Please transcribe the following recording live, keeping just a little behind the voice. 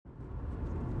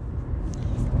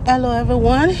Hello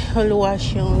everyone,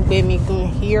 Oluwaseun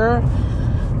Gbemigun here.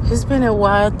 It's been a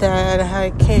while that I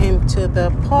came to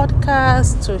the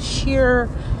podcast to share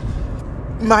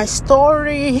my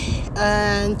story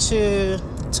and to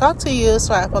talk to you,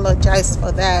 so I apologize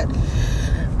for that.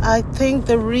 I think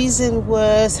the reason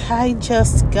was I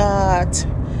just got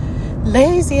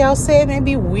lazy, I'll say,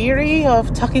 maybe weary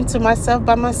of talking to myself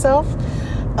by myself.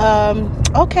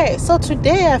 So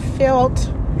today I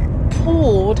felt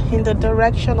pulled in the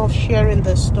direction of sharing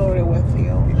the story with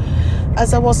you.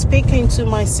 As I was speaking to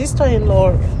my sister-in-law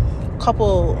a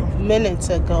couple minutes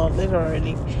ago,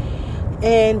 literally,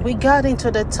 and we got into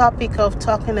the topic of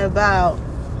talking about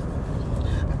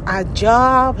our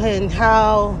job and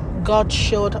how God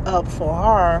showed up for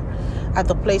her at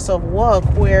the place of work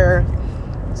where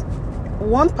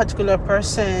one particular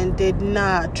person did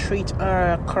not treat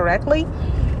her correctly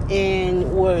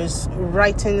and was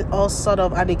writing all sort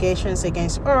of allegations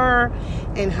against her,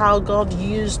 and how God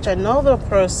used another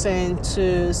person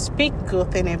to speak good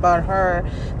thing about her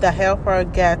that helped her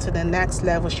get to the next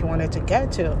level she wanted to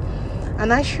get to.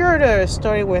 And I shared a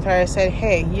story with her. I said,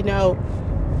 hey,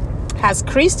 as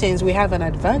Christians, we have an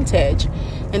advantage.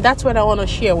 And that's what I want to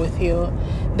share with you,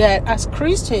 that as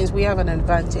Christians, we have an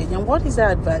advantage. And what is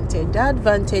that advantage? That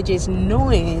advantage is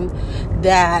knowing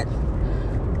that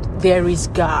there is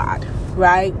God,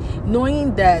 right?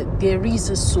 Knowing that there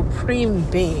is a supreme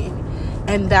being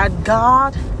and that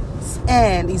God's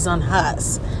hand is on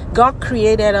us. God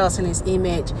created us in his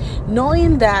image.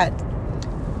 Knowing that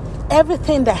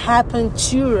everything that happened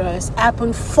to us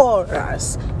happened for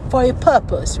us, for a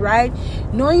purpose, right?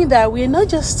 Knowing that we're not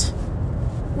just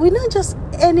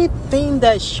anything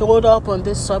that showed up on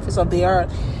this surface of the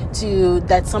earth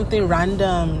that something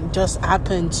random just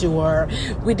happened to her.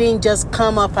 We didn't just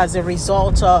come up as a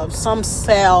result of some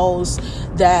cells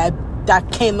that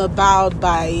came about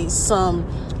by some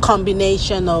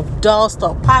combination of dust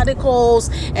or particles,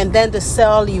 and then the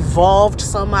cell evolved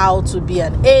somehow to be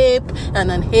an ape,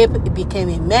 and an ape became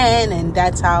a man, and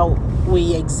that's how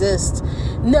we exist.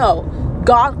 No,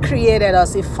 God created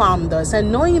us, he formed us,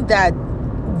 and knowing that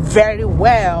very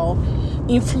well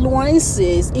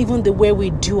influences even the way we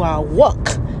do our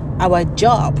work, our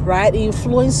job, right? It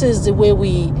influences the way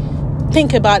we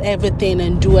think about everything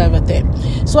and do everything.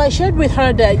 So I shared with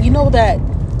her that,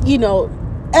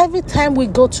 every time we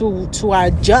go to our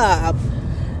job,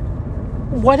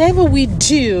 whatever we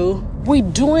do, we're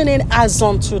doing it as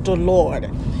unto the Lord.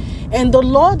 And the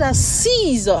Lord that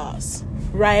sees us,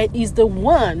 right, is the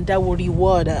one that will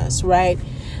reward us, right?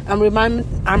 I'm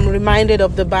reminded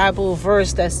of the Bible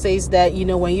verse that says that,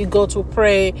 when you go to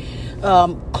pray,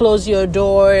 close your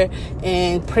door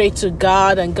and pray to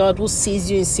God, and God who sees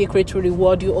you in secret will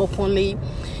reward you openly.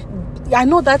 I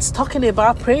know that's talking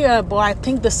about prayer, but I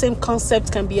think the same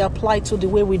concept can be applied to the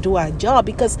way we do our job,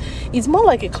 because it's more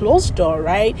like a closed door,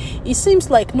 right? It seems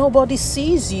like nobody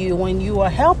sees you when you are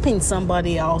helping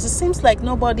somebody else. It seems like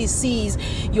nobody sees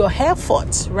your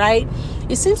efforts, right?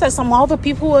 It seems like some other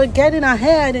people are getting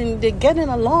ahead and they're getting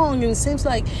along, and it seems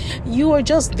like you are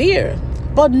just there.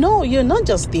 But no, you're not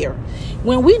just there.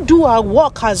 When we do our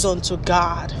work as unto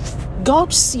God,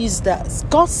 God sees that.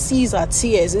 God sees our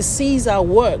tears. He sees our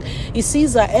work. He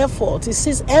sees our effort. He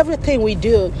sees everything we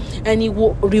do, and he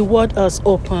will reward us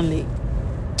openly.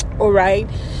 All right.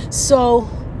 So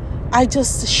I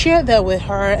just shared that with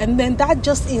her, and then that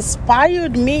just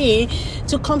inspired me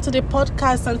to come to the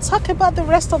podcast and talk about the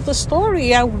rest of the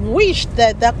story. I wish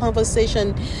that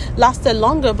conversation lasted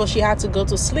longer, but she had to go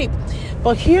to sleep.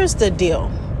 But here's the deal.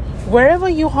 Wherever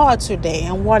you are today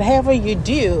and whatever you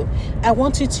do, I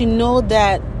want you to know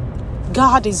that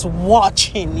God is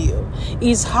watching you.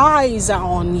 His eyes are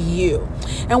on you.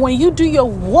 And when you do your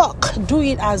work, do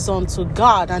it as unto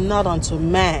God and not unto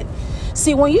man.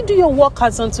 See, when you do your work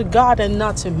as unto God and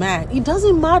not to man, it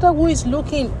doesn't matter who is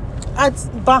looking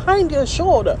behind your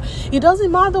shoulder. It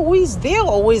doesn't matter who is there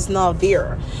or who is not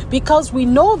there, because we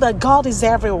know that God is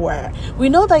everywhere. We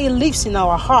know that he lives in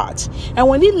our heart, and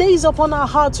when he lays upon our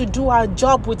heart to do our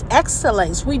job with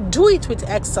excellence, we do it with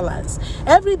excellence.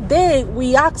 Every day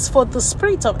we ask for the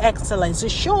spirit of excellence to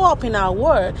show up in our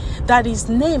word, that his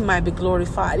name might be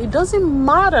glorified. It doesn't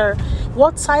matter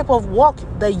what type of work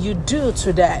that you do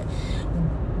today.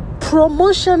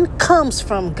 Promotion comes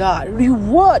from God.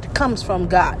 Reward comes from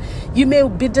God. You may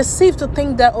be deceived to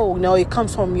think that, oh, no, it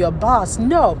comes from your boss.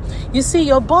 No. You see,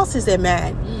 your boss is a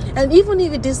man. And even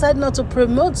if he decides not to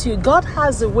promote you, God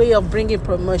has a way of bringing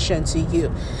promotion to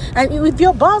you. And if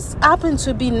your boss happens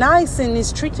to be nice and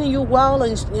is treating you well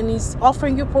and is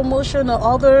offering you promotion or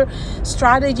other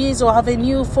strategies or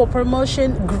avenue for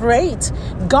promotion, great.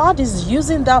 God is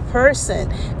using that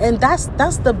person. And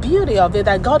that's the beauty of it,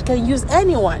 that God can use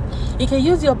anyone. He can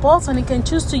use your boss and he can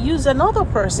choose to use another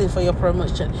person for your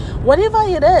promotion. Whatever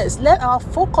it is, let our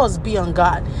focus be on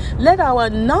God. Let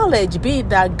our knowledge be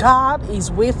that God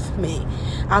is with me.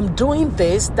 I'm doing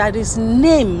this that his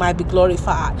name might be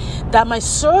glorified. That my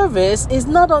service is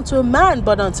not unto man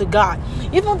but unto God.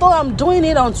 Even though I'm doing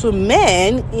it unto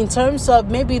men in terms of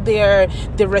maybe they're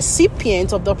the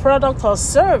recipient of the product or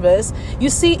service, you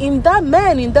see, in that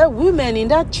man, in that woman, in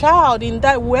that child, in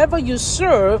that whoever you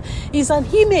serve is an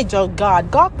image of God.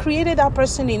 God created that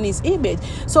person in his image.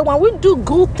 So when we do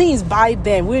good things by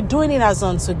them, we're doing it as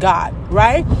unto God,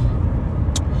 right?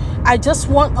 I just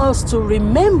want us to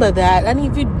remember that. And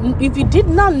if you did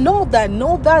not know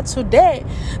that today,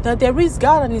 that there is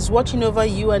God and he's watching over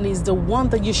you and he's the one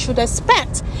that you should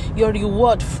expect your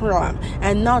reward from,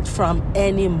 and not from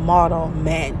any mortal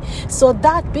man. So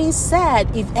that being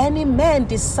said, if any man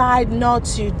decide not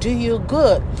to do you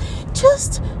good,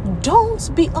 just don't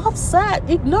be upset.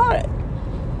 Ignore it.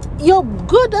 Your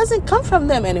good doesn't come from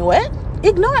them anyway.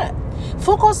 Ignore it.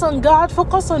 Focus on God.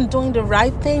 Focus on doing the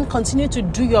right thing. Continue to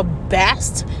do your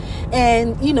best.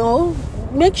 And,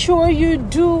 make sure you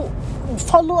do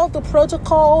follow up the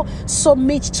protocol.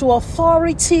 Submit to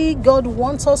authority. God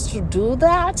wants us to do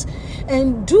that.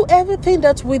 And do everything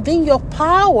that's within your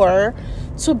power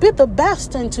to be the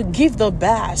best and to give the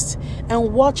best.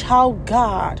 And watch how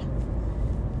God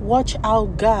will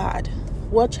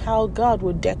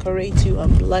decorate you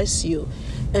and bless you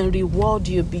and reward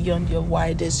you beyond your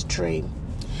wildest dream.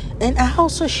 And I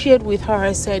also shared with her,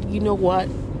 I said, you know what?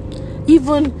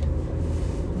 Even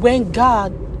when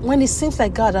it seems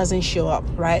like God doesn't show up,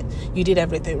 right? You did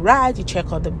everything right. You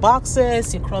check all the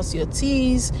boxes. You cross your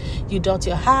T's. You dot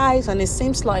your I's. And it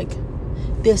seems like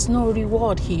there's no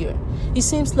reward here. It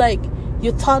seems like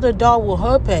you thought a door will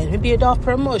open. Maybe a door of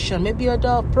promotion. Maybe a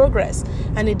door of progress.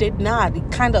 And it did not. It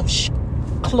kind of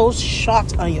closed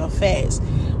shut on your face.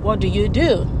 What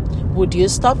do? Would you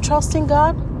stop trusting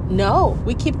God? No,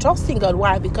 we keep trusting God.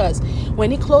 Why? Because when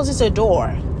he closes a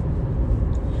door,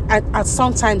 and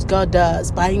sometimes God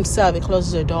does by himself, he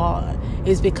closes a door,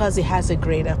 it's because he has a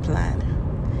greater plan.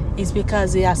 It's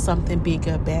because he has something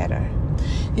bigger, better.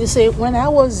 You see, when I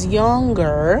was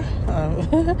younger,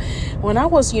 I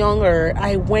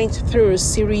went through a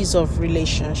series of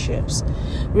relationships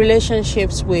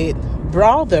with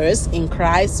brothers in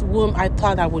Christ whom I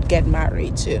thought I would get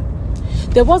married to.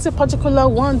 There was a particular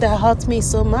one that hurt me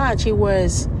so much. It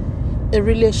was a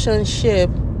relationship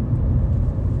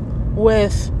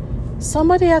with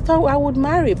somebody I thought I would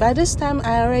marry. By this time,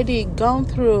 I already gone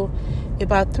through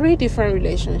about 3 different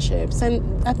relationships, and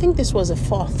I think this was a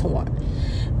 4th one.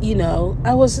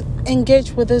 I was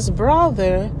engaged with this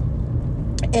brother,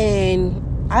 and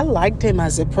I liked him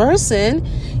as a person.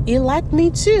 He liked me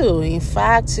too. In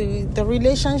fact, the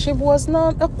relationship was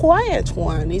not a quiet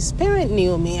one. His parent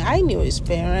knew me. I knew his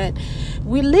parent.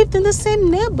 We lived in the same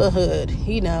neighborhood,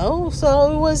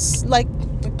 so it was like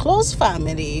a close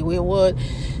family. We would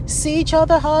see each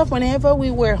other off whenever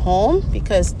we were home,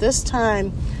 because this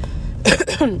time,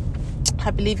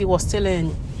 I believe he was still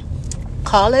in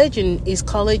college, and his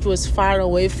college was far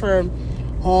away from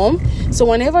home. So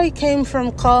whenever he came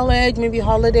from college, maybe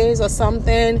holidays or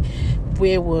something,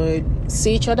 we would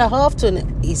see each other off to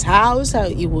his house.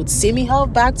 He would see me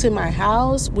off back to my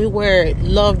house. We were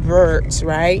lovebirds,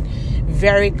 right?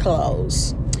 Very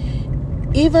close.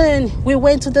 Even we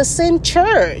went to the same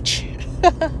church.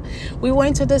 We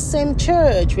went to the same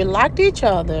church. We liked each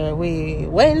other. We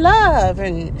were in love.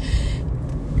 And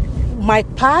my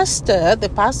pastor, the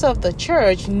pastor of the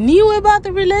church, knew about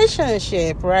the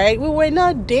relationship, right? We were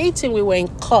not dating. We were in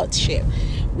courtship.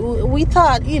 We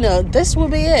thought, this will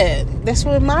be it. This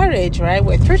will be marriage, right?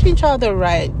 We're treating each other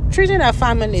right, treating our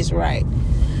families right.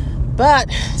 But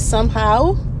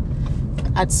somehow,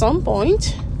 at some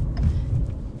point,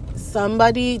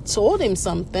 somebody told him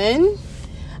something.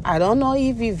 I don't know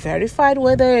if he verified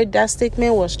whether that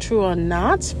statement was true or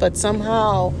not, but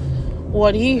somehow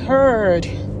what he heard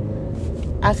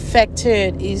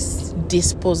affected his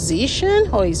disposition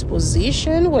or his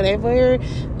position, whatever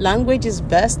language is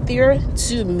best there,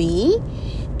 to me.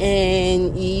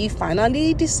 And he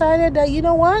finally decided that, you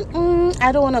know what?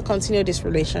 I don't want to continue this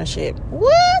relationship.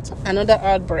 What? Another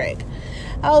heartbreak.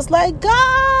 I was like,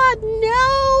 God,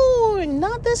 no,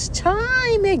 not this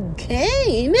time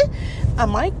again.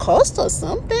 Am I cursed or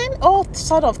something? All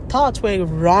sort of thoughts were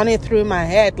running through my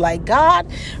head. Like,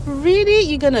 God, really?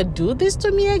 You're going to do this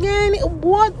to me again?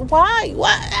 What? Why?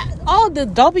 What? All the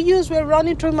W's were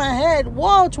running through my head.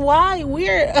 What? Why?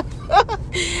 Where?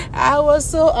 I was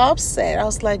so upset. I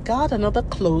was like, God, another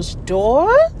closed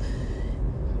door?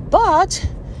 But,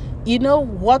 you know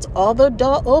what other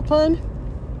door opened?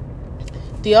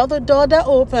 The other door that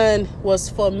opened was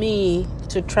for me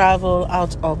to travel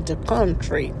out of the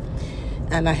country.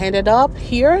 And I ended up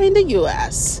here in the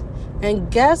U.S. And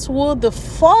guess who the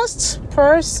first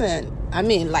person,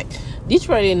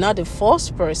 literally not the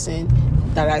first person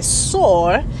that I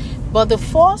saw, but the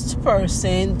first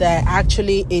person that I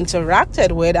actually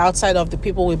interacted with outside of the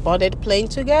people we boarded plane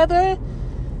together,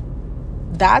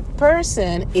 that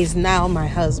person is now my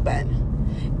husband.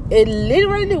 It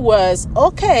literally was,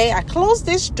 okay, I closed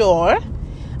this door.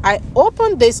 I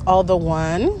opened this other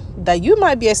one that you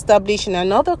might be established in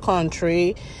another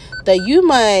country, that you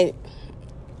might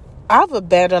have a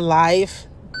better life,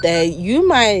 that you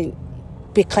might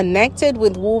be connected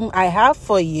with whom I have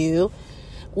for you,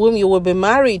 whom you will be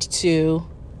married to.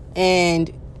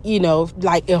 And,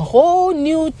 like a whole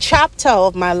new chapter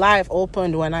of my life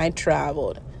opened when I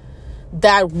traveled.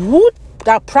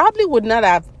 That probably would not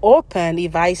have opened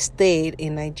if I stayed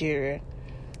in Nigeria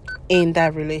in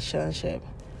that relationship.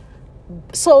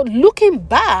 So looking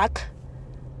back,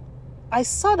 I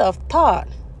sort of thought,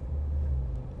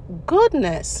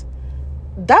 goodness,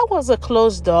 that was a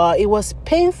closed door. It was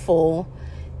painful.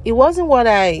 It wasn't what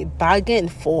I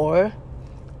bargained for.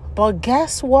 But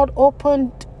guess what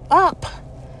opened up?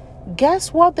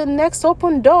 Guess what the next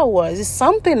open door was? It's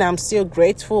something I'm still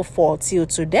grateful for till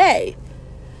today.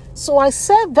 So I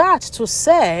said that to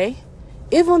say,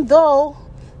 even though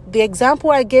the example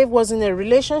I gave was in a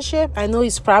relationship, I know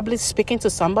he's probably speaking to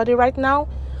somebody right now.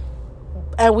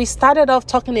 And we started off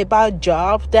talking about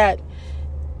job, that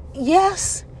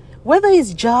yes, whether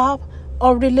it's job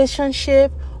or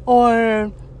relationship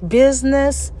or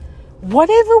business,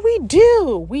 whatever we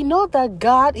do, we know that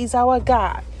God is our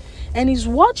God. And he's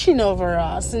watching over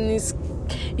us. And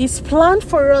his plan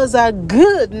for us are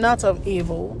good, not of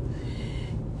evil.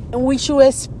 And we should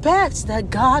expect that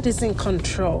God is in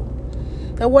control.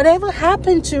 That whatever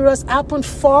happened to us happened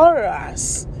for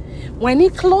us. When he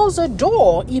closed a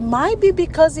door, it might be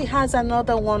because he has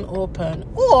another one open.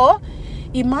 Or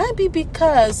it might be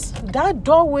because that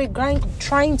door we're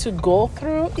trying to go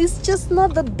through is just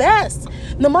not the best.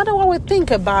 No matter what we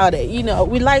think about it,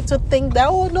 we like to think that,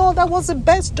 oh no, that was the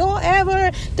best door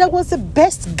ever. That was the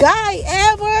best guy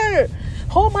ever.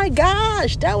 Oh my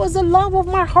gosh, that was the love of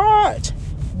my heart.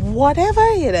 Whatever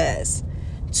it is,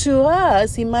 to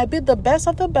us, it might be the best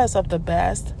of the best of the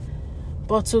best,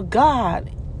 but to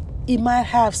God, it might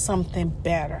have something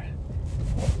better.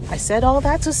 I said all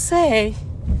that to say,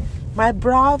 my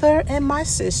brother and my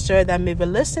sister that may be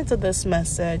listening to this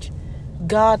message,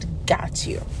 God got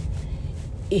you.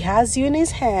 He has you in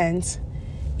his hands.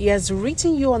 He has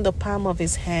written you on the palm of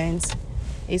his hands.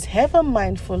 He's ever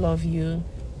mindful of you.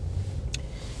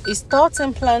 His thoughts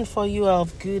and plans for you are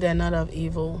of good and not of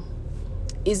evil.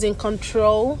 He's in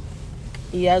control.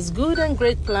 He has good and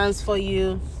great plans for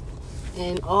you.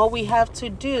 And all we have to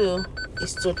do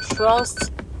is to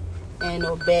trust and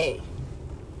obey.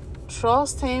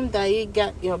 Trust him that he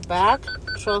got your back.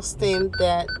 Trust him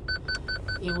that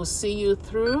he will see you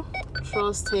through.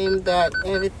 Trust him that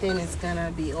everything is going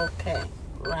to be okay,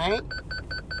 right?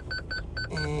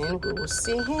 And we will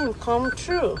see him come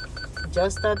true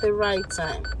just at the right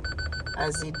time.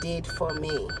 As he did for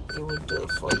me, he will do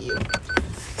it for you.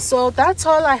 So that's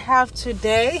all I have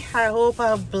today. I hope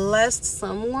I've blessed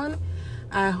someone.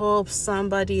 I hope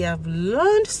somebody have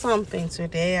learned something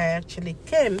today. I actually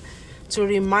came to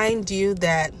remind you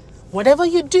that whatever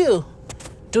you do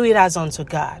it as unto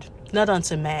God, not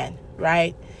unto man,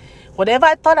 right? Whatever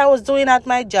I thought I was doing at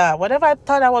my job, whatever I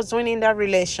thought I was doing in that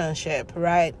relationship,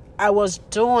 right? I was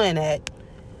doing it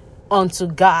unto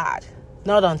God,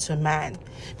 not unto man.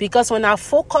 Because when our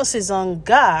focus is on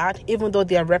God, even though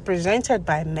they are represented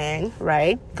by men,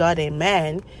 right? God and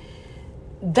man,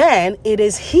 then it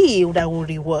is he that will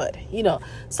reward.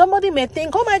 Somebody may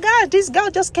think, oh my God, this girl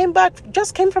just came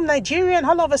from Nigeria, and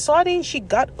all of a sudden she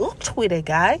got hooked with a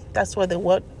guy. That's what the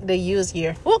word they use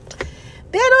here, hooked.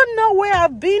 They don't know where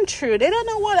I've been through. They don't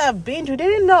know what I've been through. They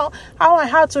didn't know how I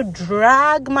had to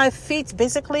drag my feet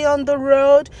basically on the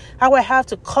road, how I have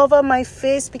to cover my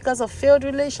face because of failed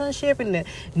relationship in the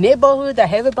neighborhood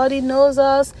that everybody knows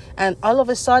us. And all of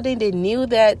a sudden they knew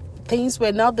that things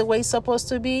were not the way it's supposed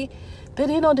to be. They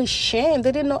didn't know the shame.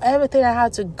 They didn't know everything I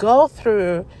had to go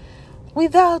through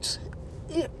without,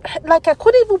 like, I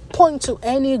couldn't even point to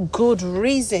any good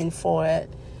reason for it.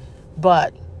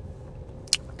 But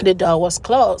the door was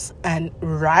closed, and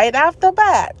right after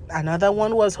that, another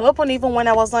one was open even when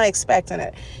I was not expecting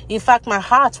it. In fact, my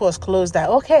heart was closed that,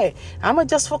 okay, I'm going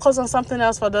to just focus on something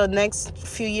else for the next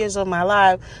few years of my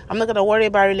life. I'm not going to worry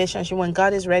about relationship. When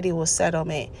God is ready, He will settle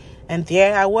me. And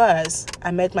there I was.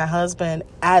 I met my husband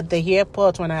at the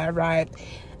airport when I arrived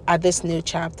at this new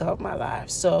chapter of my life.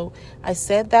 So I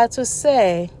said that to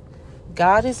say,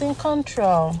 God is in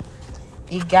control.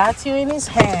 He got you in His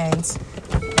hands.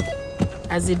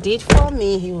 As He did for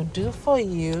me, He will do for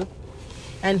you.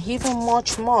 And even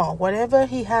much more. Whatever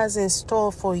He has in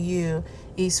store for you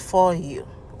is for you.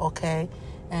 Okay?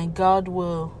 And God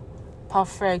will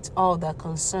perfect all that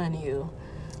concern you.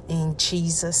 In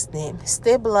Jesus' name.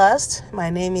 Stay blessed. My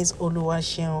name is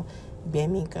Oluwaseun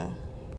Gbemigan.